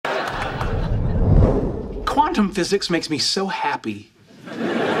Quantum physics makes me so happy.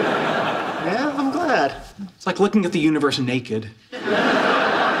 Yeah, I'm glad. It's like looking at the universe naked.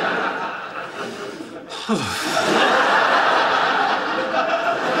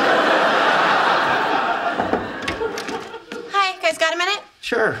 Hi, guys, got a minute?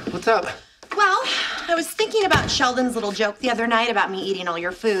 Sure, what's up? Well, I was thinking about Sheldon's little joke the other night about me eating all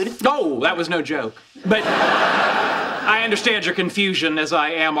your food. Oh, that was no joke. But I understand your confusion, as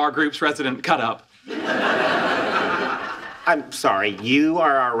I am our group's resident cut-up. I'm sorry, you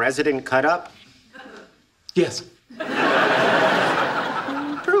are our resident cut-up? Yes.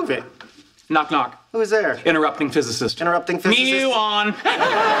 Prove it. Knock, knock. Who's there? Interrupting physicist. Interrupting physicist? Mew on.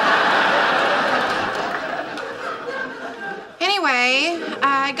 Anyway,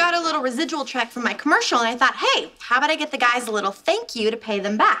 I got a little residual check from my commercial, and I thought, hey, how about I get the guys a little thank you to pay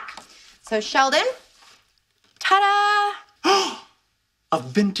them back? So, Sheldon, ta-da! A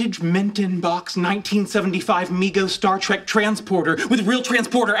vintage mint-in-box 1975 Mego Star Trek transporter with real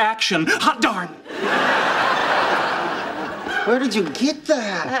transporter action. Hot darn! Where did you get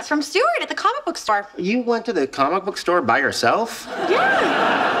that? From Stuart at the comic book store. You went to the comic book store by yourself?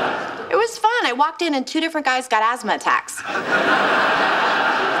 Yeah. It was fun. I walked in and 2 different guys got asthma attacks.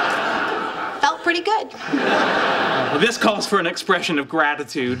 Felt pretty good. Well, this calls for an expression of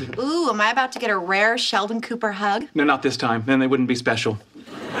gratitude. Ooh, am I about to get a rare Sheldon Cooper hug? No, not this time. Then they wouldn't be special.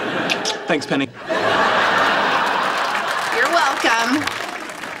 Thanks, Penny. You're welcome.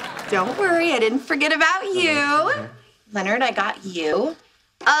 Don't worry, I didn't forget about you. Leonard, I got you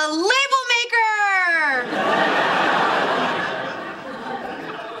a label maker!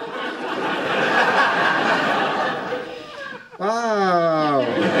 Wow.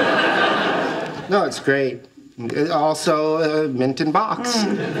 No, it's great. Also, a mint in box.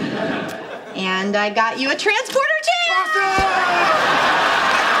 And I got you a transporter too!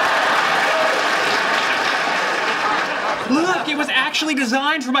 Look, it was actually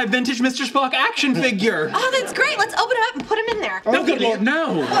designed for my vintage Mr. Spock action figure. Oh, that's great. Let's open it up and put them in there. No, good Lord,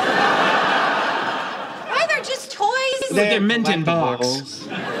 no. Why, they're just toys. They're mint in box.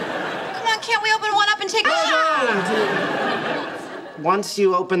 Come on, can't we open one up and take a shot? Once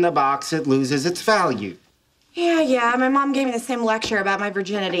you open the box, it loses its value. Yeah, my mom gave me the same lecture about my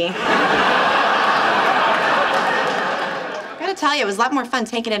virginity. I gotta tell you, it was a lot more fun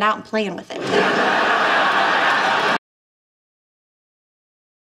taking it out and playing with it.